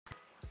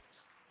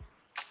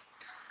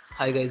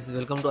Hi guys,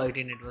 welcome to IT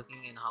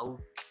networking and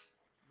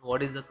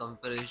what is the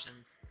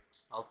comparisons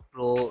of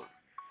Pro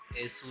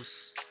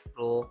ASUS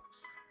Pro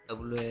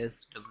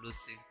WS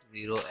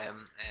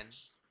W680M and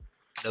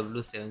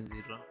W790.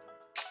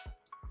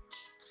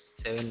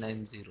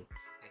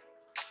 Okay,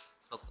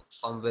 so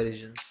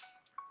comparisons.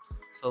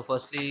 So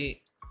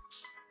firstly,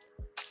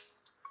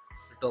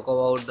 we talk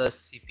about the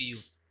CPU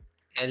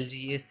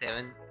LGA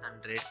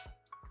 700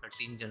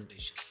 13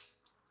 generation,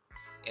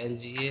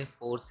 LGA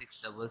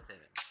 4677.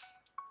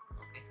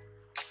 Okay,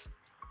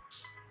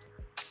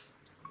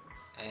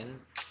 and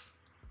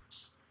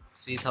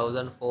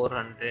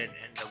 3400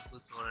 and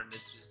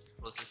W400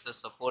 processor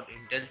support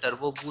Intel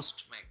Turbo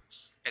Boost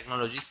Max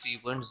technology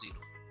 3.0.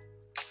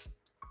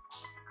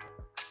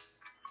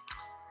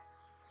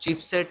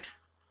 Chipset,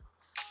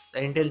 the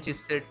Intel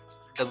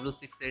chipsets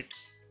W68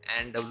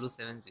 and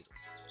W70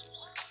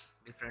 chipset,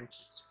 different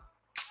chipset.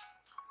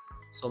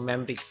 So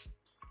memory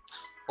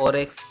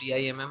 4x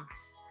DIMM,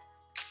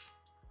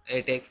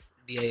 8x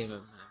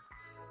DIMM.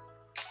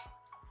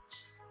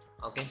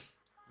 Okay,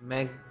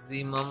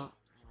 maximum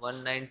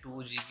 192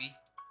 GB,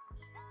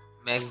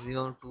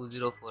 maximum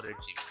 2048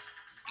 GB,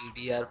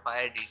 DDR5,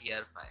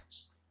 DDR5.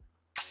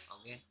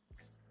 Okay,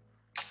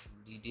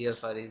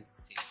 DDR5 is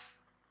same,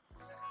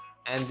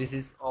 and this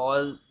is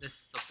all this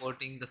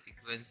supporting the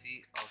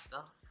frequency of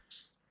the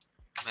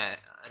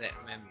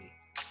memory.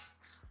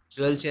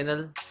 Dual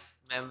channel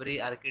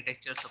memory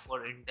architecture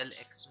support Intel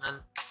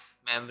external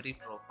memory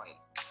profile.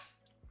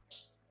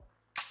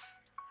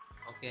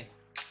 Okay,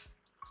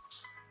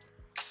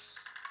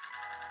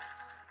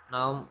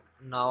 now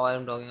I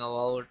am talking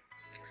about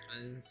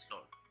expansion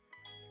slot.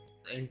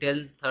 The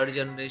Intel 3rd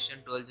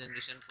generation 12th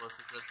generation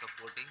processor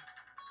supporting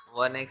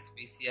 1x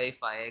PCI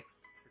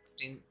 5x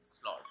 16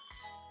 slot.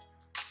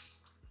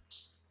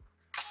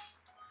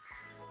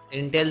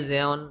 Intel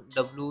Xeon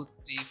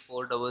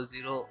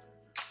W3400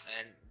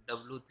 and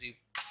W3400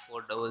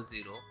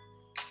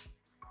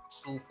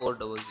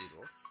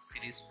 2400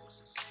 series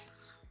processor.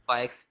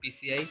 5x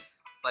PCI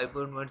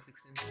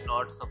 5.116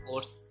 slot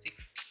supports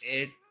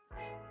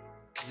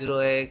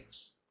 680x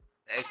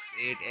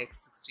x8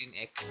 x16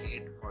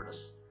 x8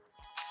 models.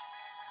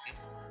 Okay.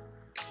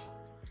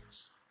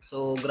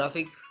 So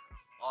graphic,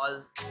 all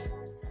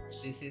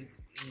this is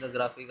in the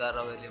graphic are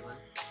available.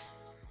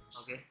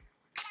 Okay,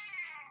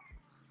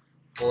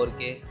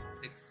 4K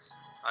 6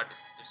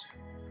 participation.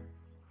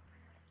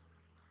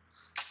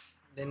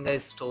 Then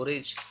guys,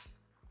 storage.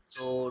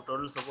 So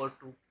total support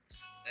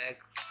 2x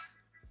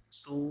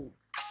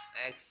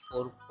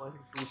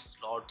 4.2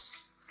 slots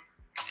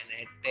and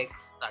 8x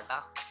SATA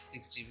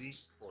 6GB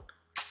port.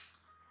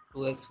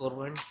 2x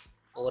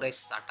 4.4x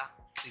SATA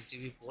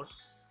 6GB port.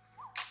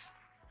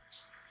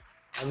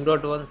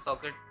 M.1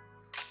 socket,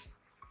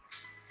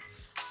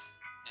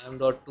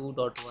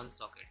 M.2.1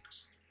 socket.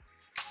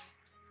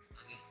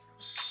 Okay,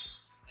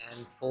 and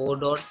 4.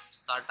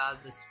 SATA,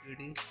 the speed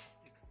is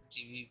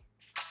 6GB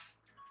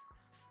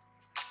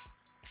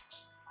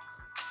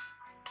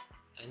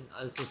and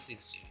also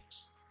 6GB.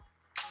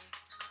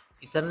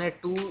 Ethernet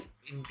 2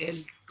 Intel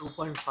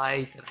 2.5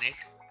 Ethernet,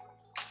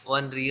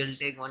 1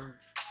 Realtek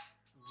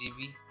 1GB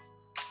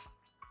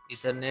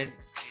Ethernet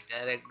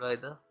direct by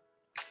the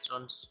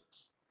external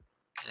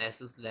and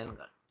ASUS LAN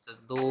card. So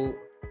though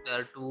there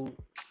are 2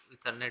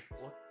 Ethernet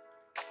port,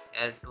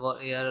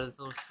 here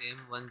also same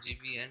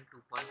 1GB and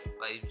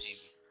 2.5GB.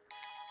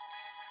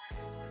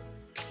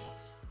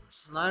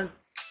 Now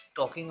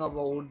talking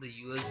about the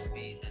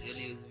USB, the real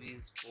USB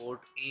is port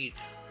 8.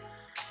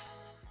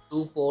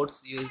 2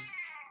 ports USB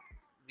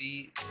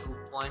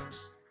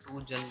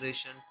 2.2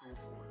 generation 2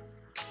 port.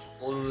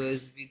 4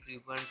 USB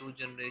 3.2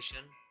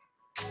 generation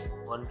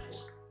 1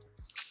 port.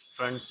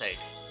 Front side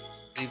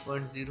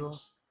 3.0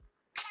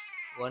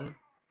 1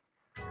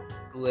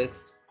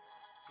 2x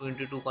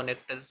 22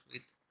 connector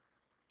with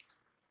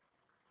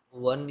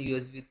 1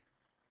 USB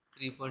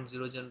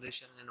 3.0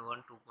 generation and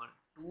 1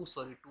 2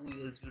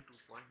 USB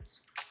 2.0.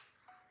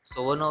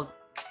 So one of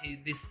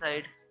this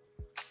side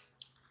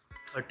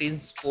 13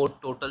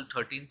 port, total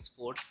 13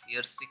 port,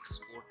 here 6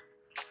 port,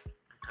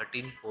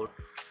 13 port,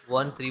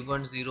 1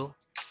 3.0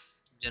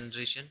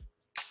 generation,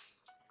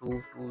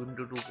 2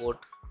 into 2 port,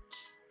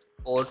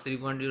 4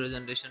 3.0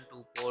 generation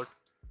 2 port,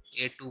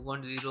 8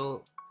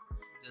 2.0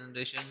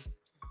 generation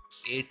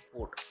 8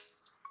 port.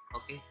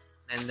 Okay,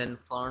 and then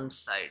front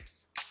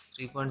sides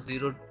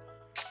 3.0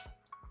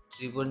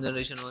 3.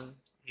 Generation 1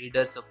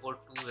 header support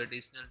 2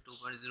 additional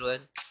 2.0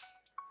 and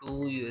 2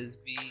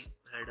 USB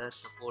header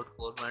support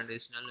 4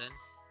 additional and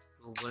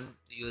 2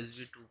 USB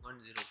 2.0 port.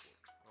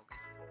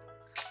 Okay,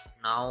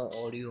 now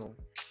audio.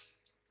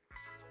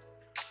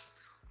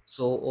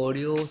 So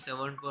audio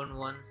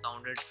 7.1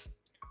 sounded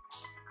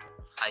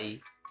high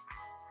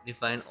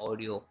defined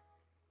audio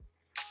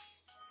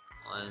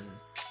on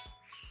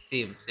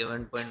same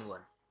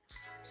 7.1.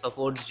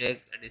 Support jack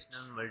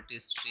additional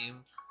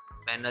multi-stream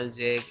panel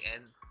jack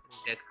and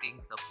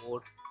detecting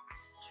support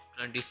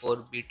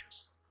 24-bit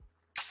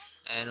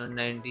and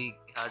 190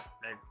 Hz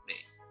flat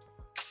play,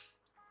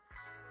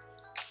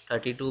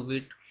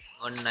 32-bit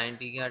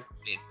 190 का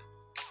plate.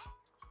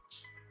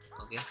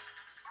 Okay,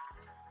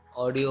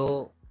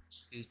 audio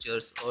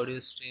features, audio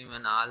stream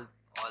and all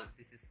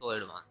this is so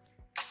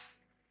advanced.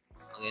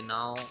 Okay,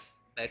 now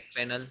back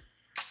panel,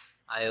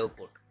 IO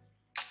port.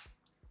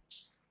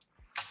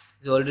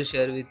 Is already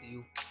share with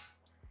you.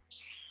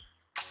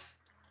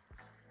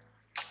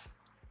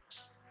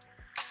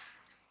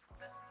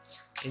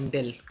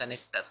 Intel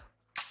connector.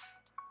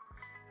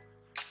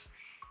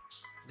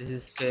 This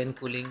is fan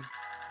cooling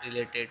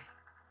related.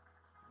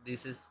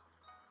 This is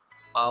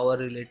power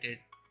related.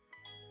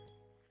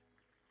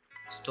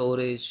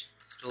 Storage,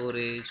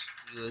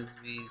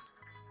 USBs,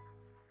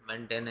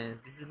 maintenance.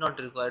 This is not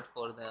required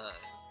for the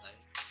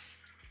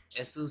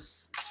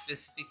ASUS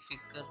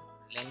specification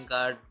LAN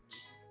card.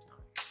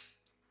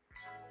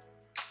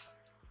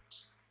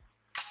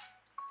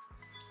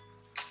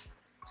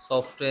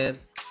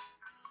 Softwares.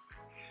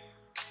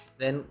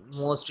 Then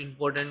most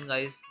important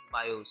guys,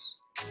 BIOS.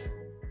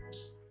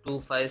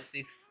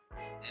 256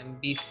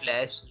 MB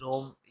flash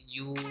ROM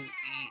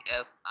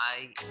UEFI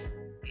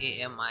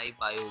AMI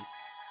BIOS.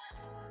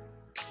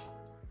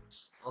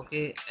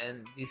 Okay,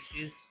 and this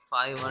is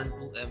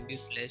 512 MB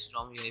flash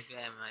ROM UEFI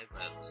AMI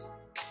BIOS.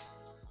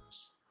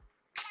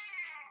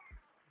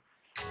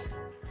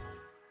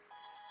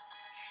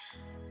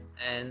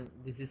 And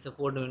this is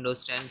support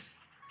Windows 10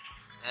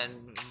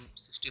 and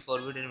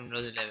 64-bit and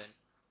Windows 11,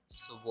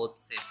 so both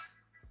same.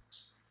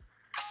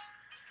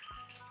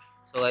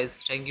 So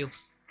guys, thank you.